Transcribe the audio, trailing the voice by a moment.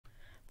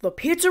The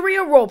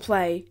Pizzeria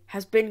Roleplay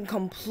has been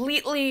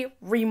completely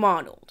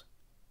remodeled.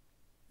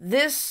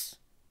 This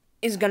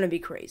is gonna be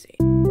crazy.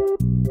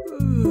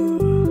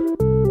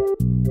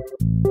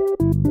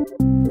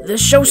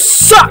 This show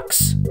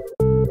sucks!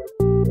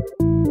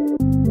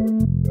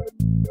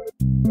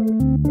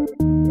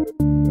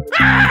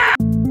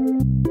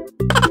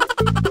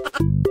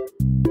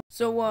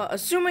 So,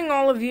 assuming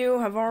all of you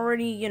have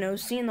already,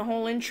 seen the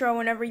whole intro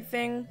and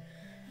everything,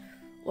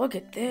 look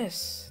at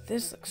this.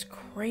 This looks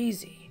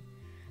crazy.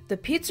 The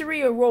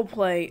Pizzeria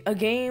Roleplay, a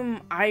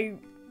game I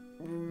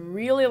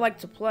really like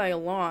to play a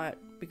lot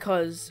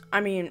because, I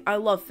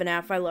love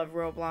FNAF, I love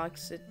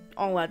Roblox, it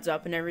all adds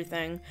up and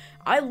everything.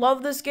 I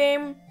love this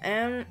game,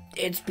 and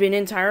it's been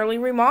entirely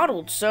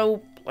remodeled,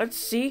 so let's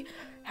see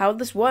how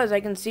this was. I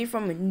can see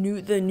from the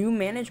new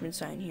management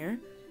sign here.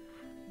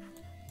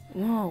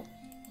 Whoa,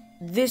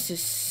 this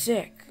is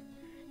sick.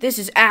 This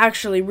is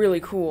actually really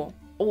cool.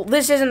 Well,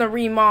 this isn't the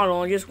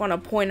remodel, I just want to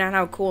point out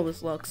how cool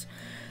this looks.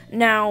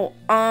 Now,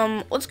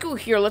 let's go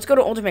here. Let's go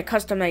to Ultimate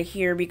Custom Night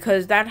here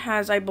because that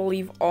has, I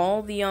believe,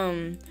 all the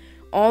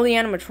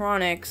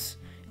animatronics.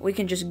 We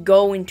can just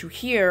go into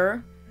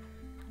here.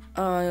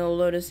 It'll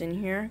load us in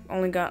here.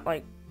 Only got,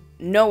 like,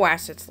 no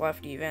assets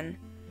left even.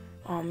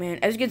 Oh, man.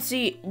 As you can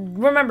see,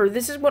 remember,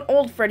 this is what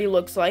old Freddy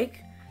looks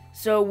like.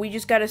 So, we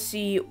just gotta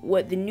see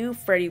what the new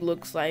Freddy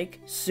looks like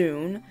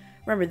soon.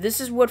 Remember,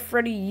 this is what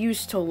Freddy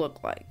used to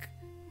look like.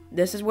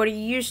 This is what he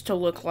used to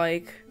look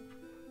like.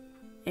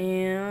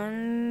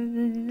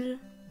 And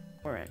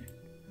we're in.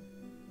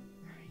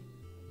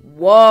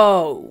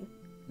 Whoa,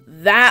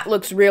 that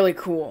looks really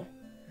cool.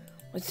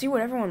 Let's see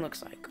what everyone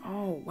looks like.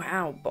 Oh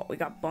wow, but we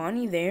got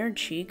Bonnie there,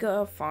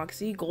 Chica,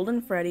 Foxy,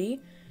 Golden Freddy,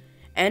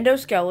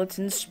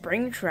 Endoskeleton,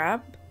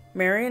 Springtrap,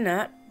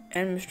 Marionette,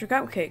 and Mr.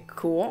 Cupcake.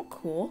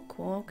 Cool,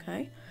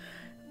 okay.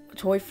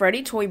 Toy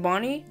Freddy, Toy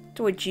Bonnie,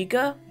 Toy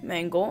Chica,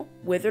 Mangle,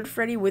 Withered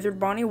Freddy, Withered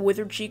Bonnie,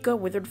 Withered Chica,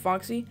 Withered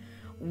Foxy,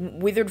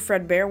 Withered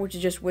Fredbear, which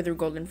is just Withered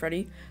Golden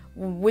Freddy,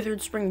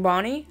 Withered Spring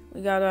Bonnie,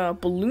 we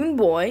got Balloon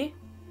Boy,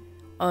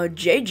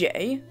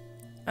 JJ,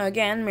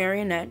 again,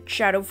 Marionette,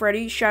 Shadow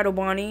Freddy, Shadow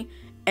Bonnie,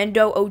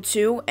 Endo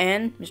 02,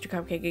 and Mr.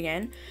 Cupcake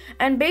again.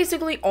 And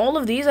basically, all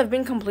of these have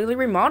been completely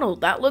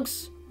remodeled. That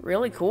looks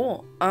really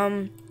cool.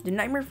 Did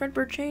Nightmare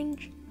Fredbear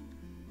change?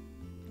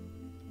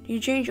 Did he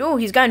change? Oh,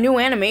 he's got new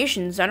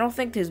animations. I don't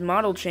think his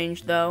model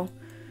changed, though.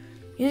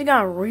 He's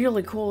got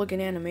really cool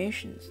looking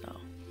animations, though.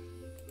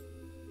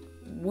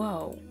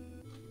 Whoa.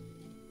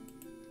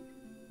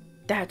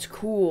 That's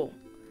cool.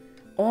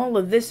 All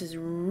of this is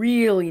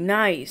really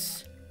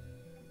nice.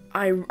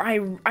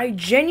 I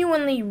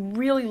genuinely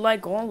really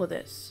like all of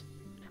this.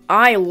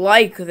 I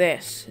like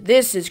this.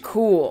 This is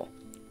cool.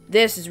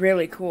 This is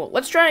really cool.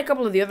 Let's try a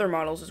couple of the other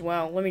models as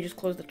well. Let me just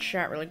close the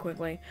chat really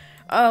quickly.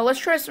 Let's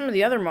try some of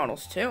the other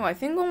models too. I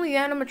think only the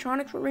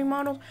animatronics were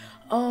remodeled.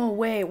 Oh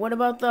wait, what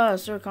about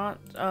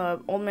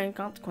the Old Man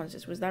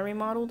Consequences? Was that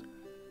remodeled?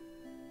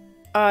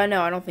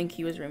 No, I don't think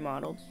he was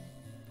remodeled.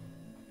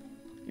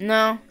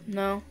 No.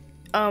 The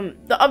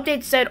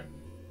update said,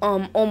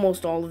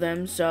 almost all of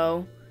them,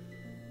 so,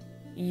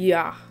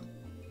 yeah.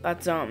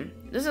 That's,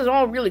 this is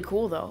all really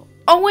cool, though.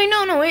 Oh, wait,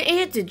 no,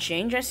 it did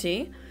change, I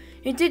see.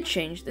 It did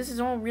change. This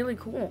is all really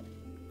cool.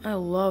 I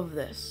love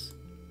this.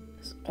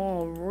 It's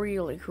all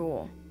really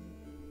cool.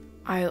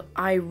 I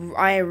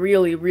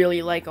really,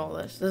 really like all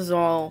this. This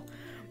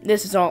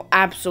is all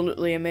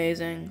absolutely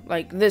amazing.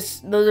 Like, the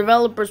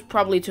developers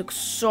probably took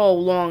so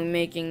long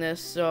making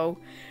this, so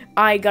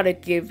I gotta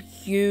give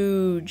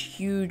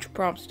huge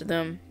props to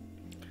them.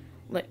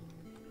 Like,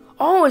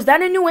 oh, is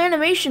that a new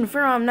animation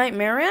for,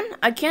 Nightmarion?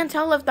 I can't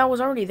tell if that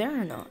was already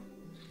there or not.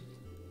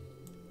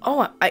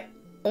 Oh,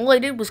 all I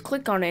did was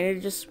click on it, and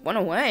it just went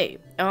away.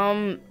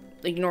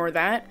 Ignore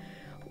that.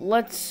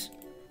 Let's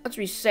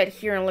reset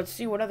here, and let's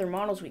see what other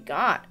models we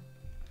got.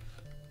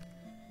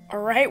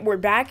 Alright, we're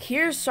back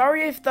here.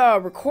 Sorry if the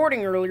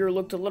recording earlier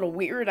looked a little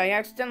weird. I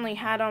accidentally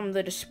had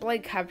the display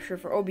capture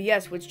for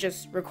OBS, which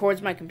just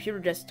records my computer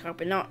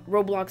desktop and not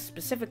Roblox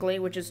specifically,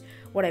 which is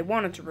what I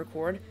wanted to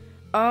record.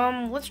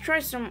 Let's try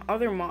some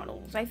other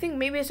models. I think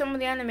maybe some of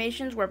the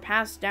animations were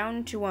passed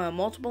down to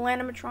multiple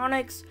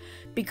animatronics,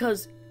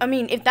 because,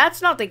 if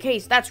that's not the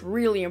case, that's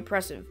really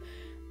impressive.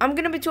 I'm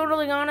gonna be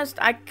totally honest,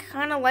 I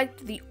kinda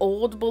liked the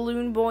old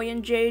Balloon Boy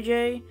and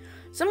JJ.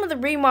 Some of the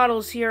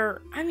remodels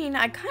here,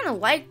 I kind of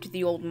liked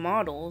the old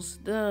models.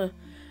 The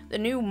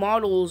new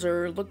models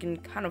are looking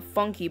kind of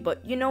funky,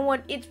 but you know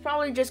what? It's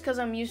probably just because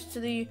I'm used to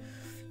the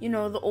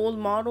old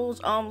models.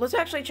 Let's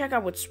actually check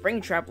out what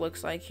Springtrap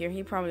looks like here.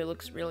 He probably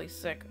looks really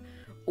sick.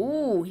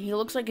 Ooh, he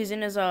looks like he's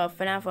in his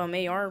FNAF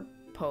AR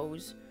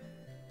pose.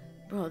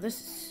 Bro,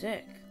 this is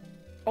sick.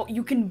 Oh,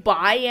 you can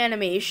buy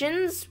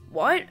animations?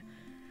 What?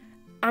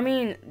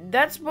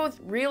 That's both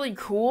really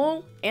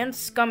cool and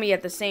scummy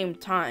at the same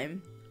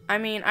time.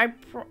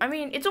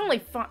 It's only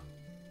fun.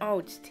 Oh,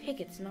 it's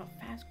tickets, not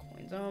fast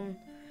coins.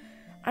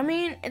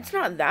 It's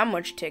not that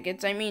much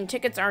tickets.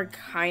 Tickets are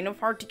kind of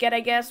hard to get,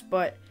 I guess,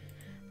 but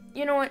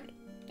you know what?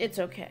 It's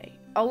okay.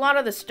 a lot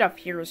of the stuff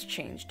here has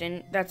changed,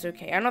 and that's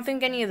okay. I don't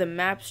think any of the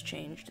maps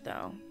changed,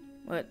 though.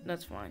 But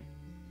that's fine.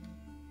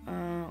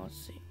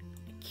 Let's see.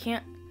 I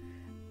can't...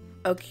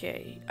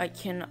 Okay, I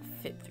cannot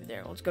fit through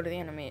there. Let's go to the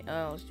anime.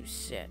 Let's do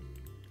sit.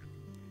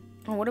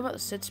 Oh, what about the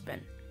sit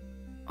spin?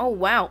 Oh,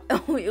 wow.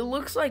 Oh, it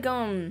looks like,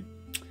 the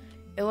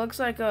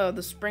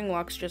spring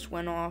locks just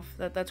went off.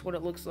 That's what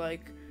it looks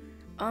like.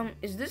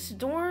 Is this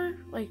door,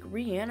 like,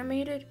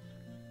 reanimated?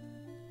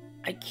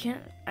 I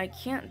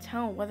can't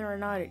tell whether or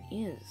not it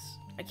is.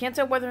 I can't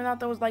tell whether or not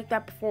that was like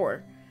that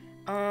before.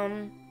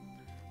 Oh,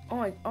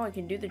 I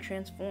can do the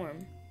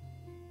transform.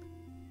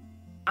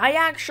 I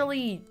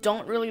actually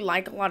don't really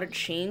like a lot of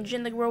change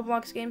in the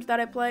Roblox games that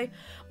I play.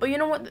 But you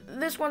know what?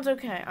 This one's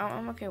okay.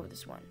 I'm okay with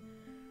this one.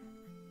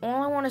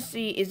 All I want to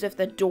see is if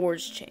the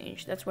doors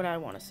change. That's what I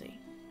want to see.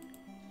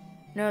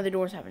 No, the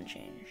doors haven't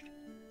changed.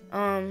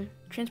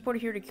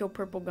 Transported here to kill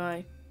purple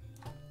guy.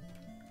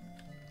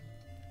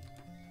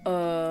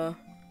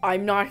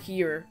 I'm not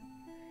here.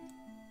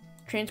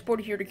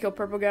 Transported here to kill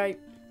purple guy.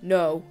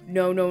 No.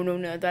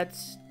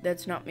 That's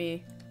not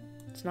me.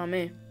 It's not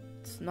me.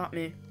 It's not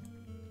me.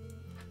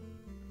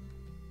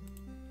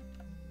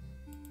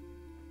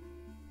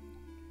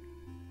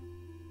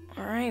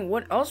 Alright,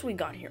 what else we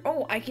got here?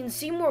 Oh, I can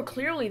see more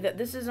clearly that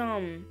this is,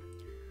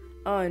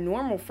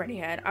 normal Freddy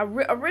head.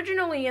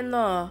 Originally in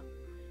the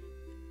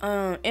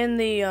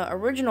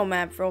original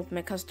map for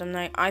Ultimate Custom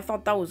Night, I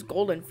thought that was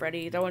Golden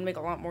Freddy. That would make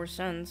a lot more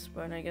sense,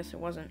 but I guess it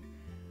wasn't.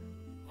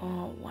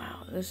 Oh,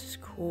 wow, this is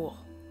cool.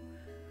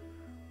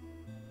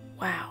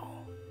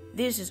 Wow.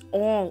 This is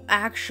all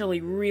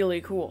actually really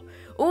cool.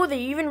 Oh, they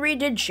even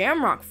redid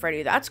Shamrock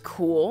Freddy. That's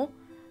cool.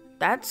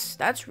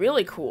 That's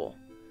really cool.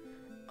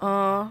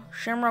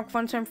 Shamrock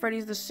Funtime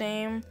Freddy's the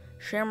same.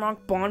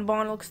 Shamrock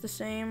Bonbon looks the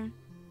same.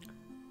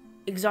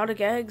 Exotic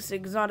Eggs,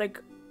 Exotic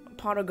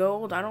Pot of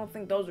Gold. I don't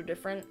think those are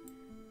different.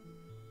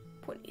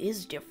 What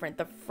is different?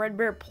 The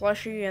Fredbear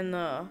plushie and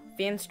the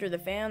Fanster the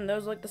Fan,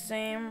 those look the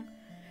same.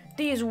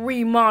 These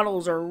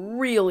remodels are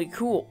really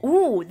cool.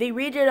 Ooh, they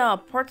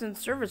redid Parts and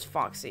Service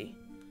Foxy.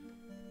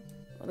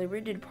 Well, they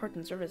redid Parts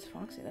and Service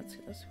Foxy. That's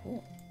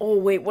cool. Oh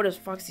wait, what does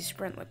Foxy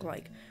Sprint look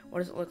like? What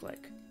does it look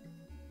like?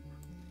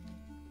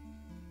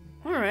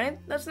 Alright,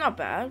 that's not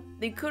bad.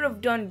 They could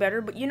have done better,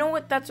 but you know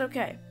what? That's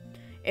okay.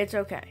 It's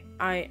okay.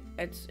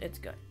 It's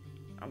good.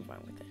 I'm fine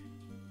with it.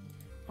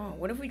 Oh,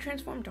 what if we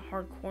transform to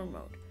hardcore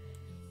mode?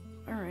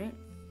 Alright.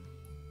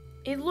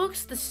 It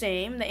looks the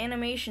same. The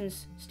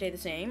animations stay the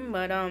same,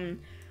 but,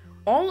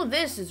 all of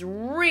this is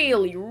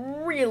really,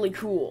 really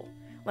cool.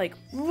 Like,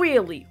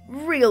 really,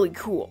 really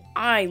cool.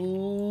 I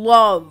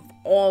love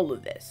all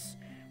of this.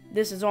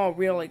 This is all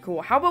really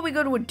cool. How about we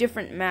go to a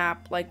different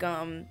map, like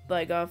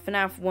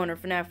FNAF 1 or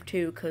FNAF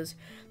 2, because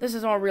this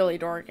is all really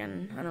dark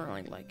and I don't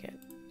really like it.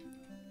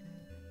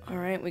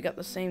 Alright, we got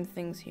the same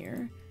things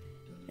here.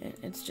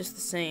 It's just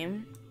the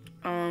same.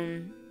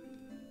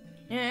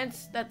 Yeah,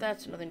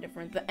 that's nothing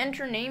different. The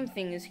enter name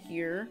thing is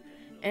here.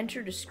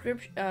 Enter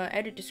description,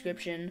 edit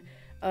description.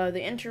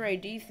 The enter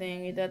ID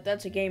thing,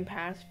 that's a game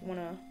pass if you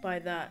wanna buy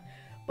that.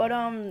 But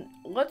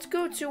let's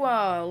go to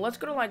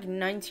like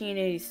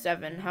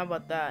 1987. How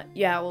about that?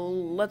 Yeah,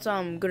 well, let's go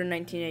to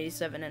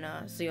 1987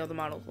 and see how the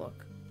models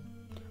look.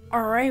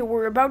 Alright,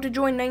 we're about to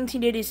join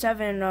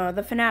 1987,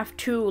 the FNAF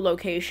 2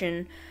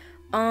 location.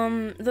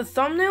 The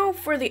thumbnail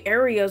for the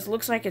areas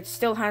looks like it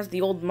still has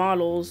the old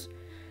models.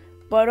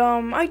 But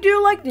I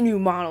do like the new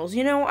models.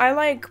 You know, I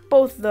like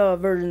both the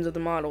versions of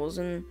the models,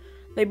 and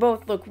they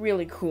both look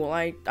really cool.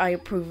 I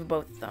approve of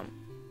both of them.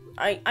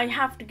 I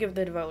have to give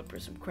the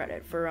developers some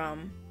credit for,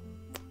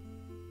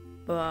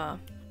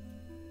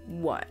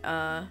 what?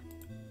 I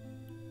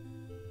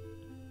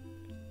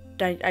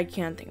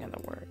can't think of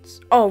the words.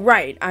 Oh,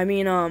 right. I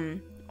mean,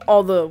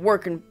 all the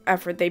work and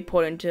effort they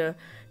put into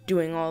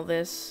doing all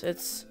this.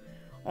 It's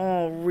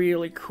all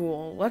really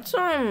cool. Let's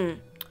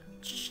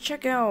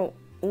check out,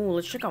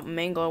 let's check out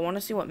Mangle. I want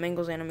to see what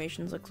Mangle's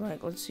animations looks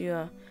like. Let's see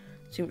what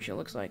she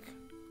looks like.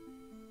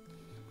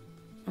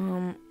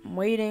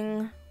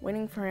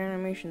 Waiting for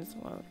animations to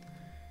load.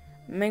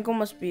 Mangle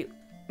must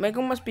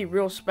be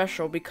real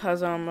special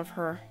because of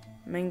her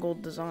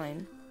mangled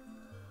design.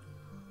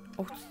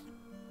 Oh.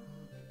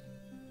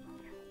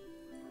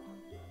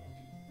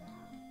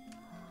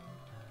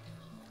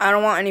 I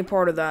don't want any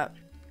part of that.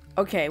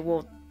 Okay,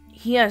 well,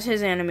 he has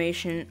his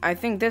animation. I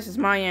think this is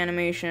my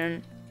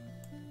animation.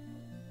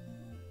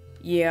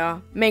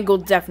 Yeah, Mangle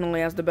definitely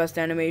has the best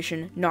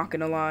animation, not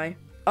gonna lie.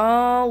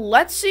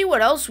 Let's see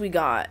what else we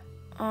got.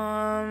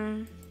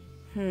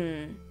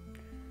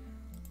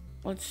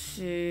 Let's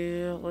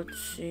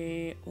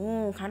see.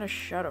 Ooh, kind of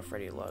Shadow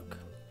Freddy look.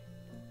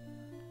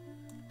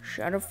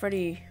 Shadow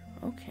Freddy,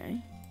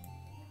 okay.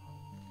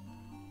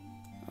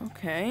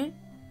 Okay.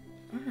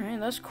 Alright,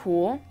 that's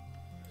cool.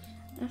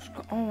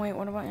 Oh, wait,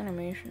 what about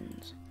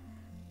animations?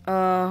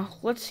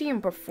 Let's see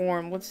him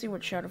perform. Let's see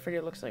what Shadow Freddy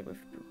looks like when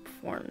he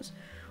performs.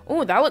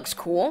 Oh, that looks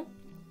cool.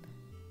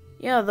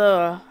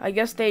 Yeah, I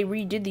guess they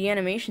redid the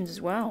animations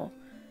as well.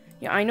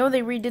 Yeah, I know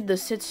they redid the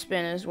sit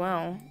spin as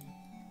well.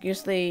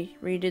 guess they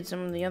redid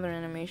some of the other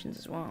animations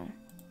as well.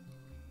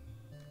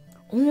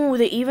 Ooh,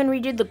 they even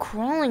redid the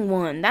crawling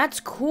one. That's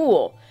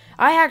cool.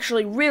 I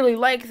actually really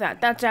like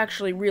that. That's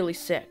actually really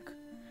sick.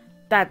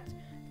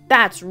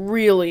 That's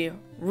really,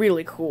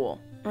 really cool.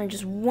 Alright,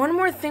 just one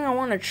more thing I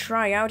want to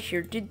try out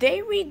here. Did they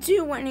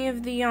redo any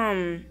of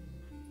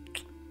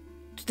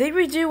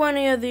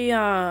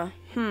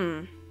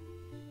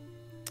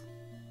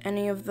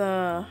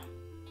the,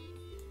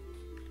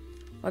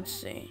 let's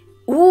see.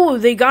 Ooh,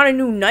 they got a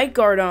new night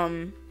guard,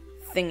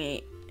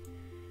 thingy.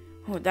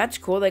 Oh, that's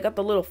cool. They got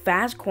the little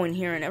fast coin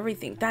here and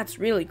everything. That's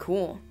really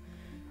cool.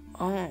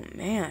 Oh,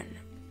 man.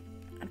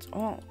 That's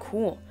all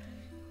cool.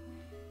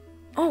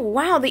 Oh,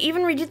 wow. They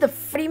even redid the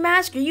Freddy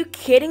mask. Are you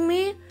kidding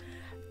me?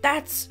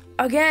 That's,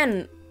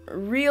 again,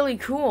 really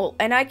cool.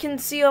 And I can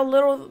see a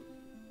little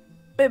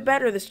bit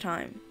better this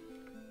time.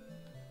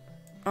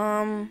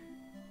 I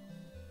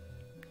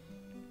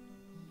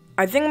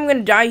think I'm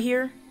gonna die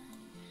here.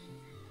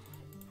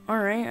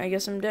 Alright, I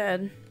guess I'm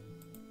dead.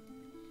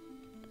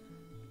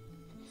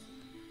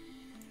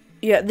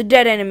 Yeah, the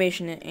dead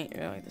animation ain't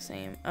really the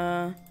same.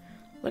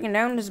 Looking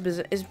down, is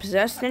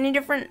possessed any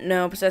different?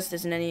 No, possessed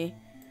isn't any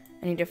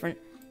different.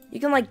 You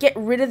can, like, get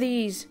rid of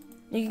these.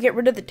 You can get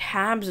rid of the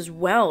tabs as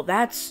well.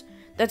 That's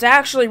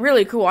actually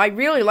really cool. I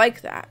really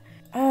like that.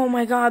 Oh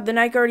my god, the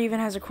night guard even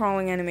has a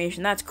crawling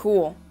animation. That's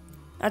cool.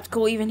 That's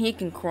cool, even he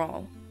can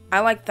crawl. I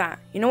like that.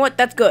 You know what?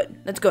 That's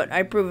good. That's good. I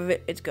approve of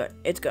it. It's good.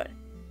 It's good.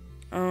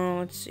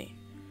 Let's see.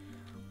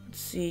 Let's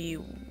see.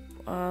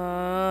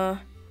 I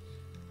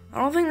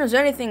don't think there's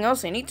anything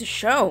else I need to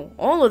show.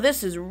 All of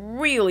this is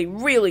really,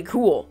 really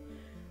cool.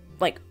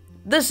 Like,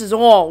 this is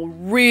all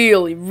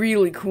really,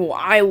 really cool.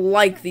 I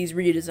like these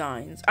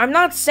redesigns. I'm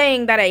not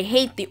saying that I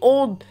hate the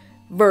old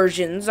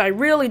versions. I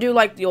really do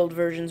like the old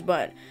versions,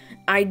 but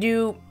I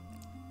do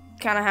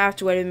kind of have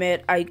to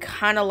admit I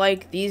kind of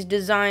like these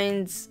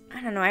designs.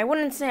 I don't know. I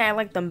wouldn't say I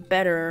like them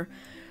better,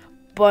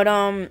 but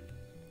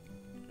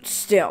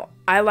still,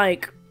 I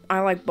like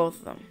both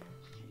of them.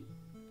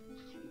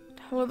 What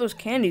the hell are those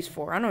candies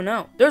for? I don't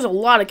know. There's a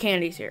lot of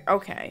candies here.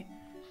 Okay.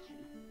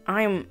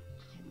 Don't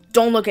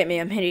look at me.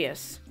 I'm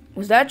hideous.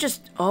 Was that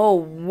just... Oh,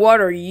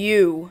 what are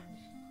you?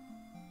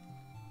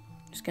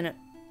 Just gonna...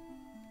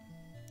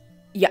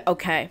 Yeah,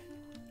 okay.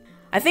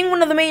 I think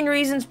one of the main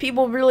reasons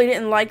people really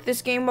didn't like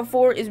this game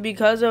before is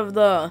because of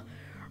the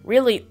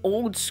really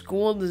old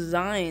school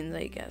designs,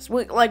 I guess.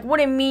 Like,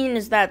 what I mean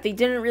is that they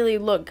didn't really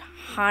look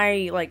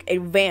high, like,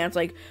 advanced.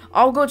 Like,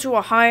 I'll go to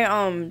a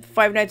high,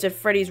 Five Nights at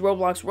Freddy's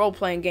Roblox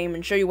role-playing game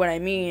and show you what I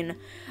mean.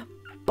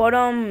 But,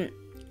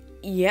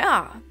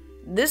 yeah.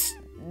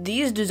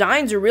 These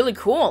designs are really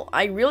cool.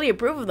 I really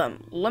approve of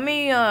them. Let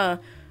me know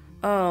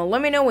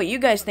what you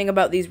guys think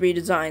about these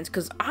redesigns,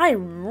 because I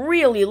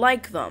really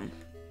like them.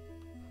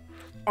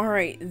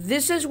 Alright,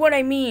 this is what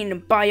I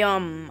mean by,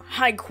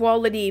 high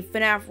quality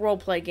FNAF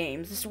roleplay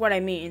games. This is what I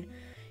mean.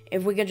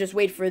 If we could just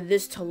wait for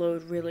this to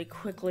load really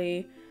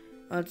quickly.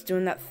 It's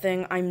doing that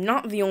thing. I'm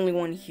not the only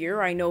one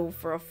here, I know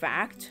for a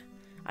fact.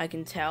 I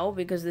can tell,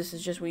 because this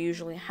is just what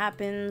usually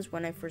happens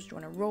when I first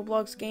join a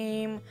Roblox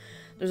game.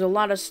 There's a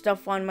lot of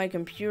stuff on my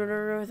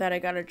computer that I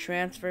gotta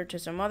transfer to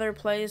some other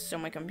place, so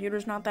my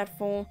computer's not that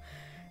full.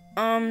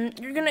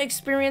 You're gonna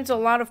experience a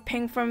lot of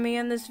ping from me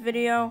in this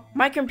video.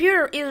 My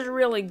computer is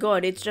really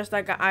good. It's just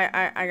like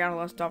I got a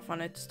lot of stuff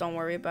on it. Just don't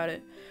worry about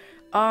it.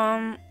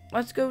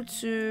 Let's go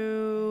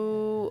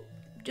to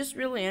just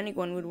really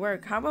anyone would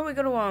work. How about we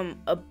go to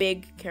a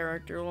big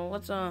character? Well,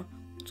 let's go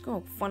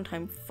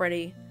Funtime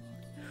Freddy.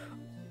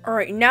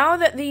 Alright, now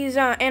that these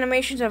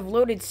animations have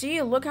loaded,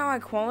 see, look how high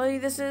quality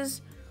this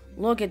is.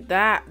 Look at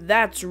that.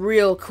 That's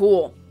real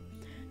cool.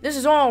 This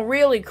is all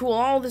really cool.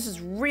 All this is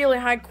really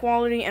high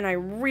quality, and I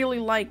really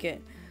like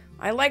it.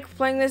 I like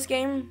playing this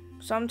game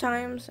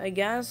sometimes, I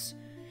guess.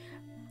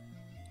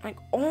 Like,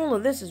 all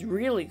of this is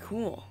really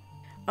cool.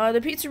 The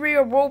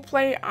Pizzeria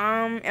Roleplay,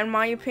 in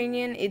my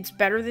opinion, it's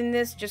better than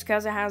this just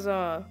because it has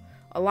a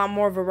lot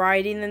more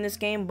variety than this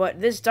game,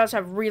 but this does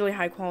have really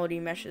high quality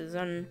meshes,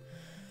 and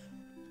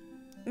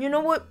you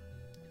know what?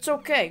 It's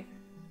okay.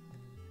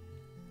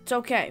 It's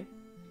okay.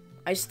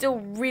 I still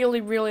really,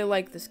 really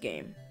like this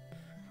game.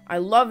 I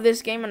love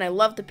this game, and I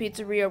love the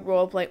Pizzeria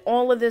Roleplay.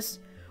 All of this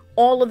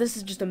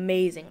is just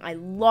amazing. I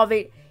love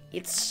it.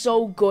 It's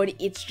so good.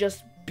 It's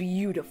just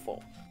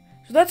beautiful.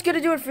 So that's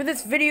gonna do it for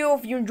this video.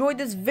 If you enjoyed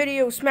this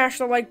video, smash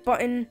the like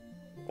button,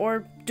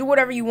 or do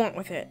whatever you want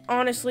with it.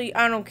 Honestly,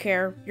 I don't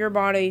care. Your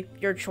body,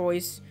 your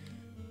choice.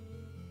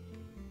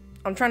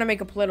 I'm trying to make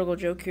a political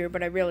joke here,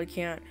 but I really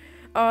can't.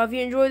 If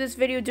you enjoyed this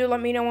video, do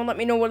let me know, and let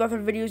me know what other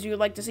videos you would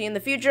like to see in the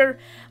future.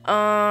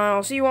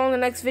 I'll see you all in the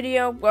next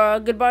video.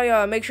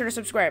 Goodbye. Make sure to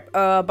subscribe.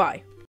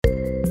 Bye.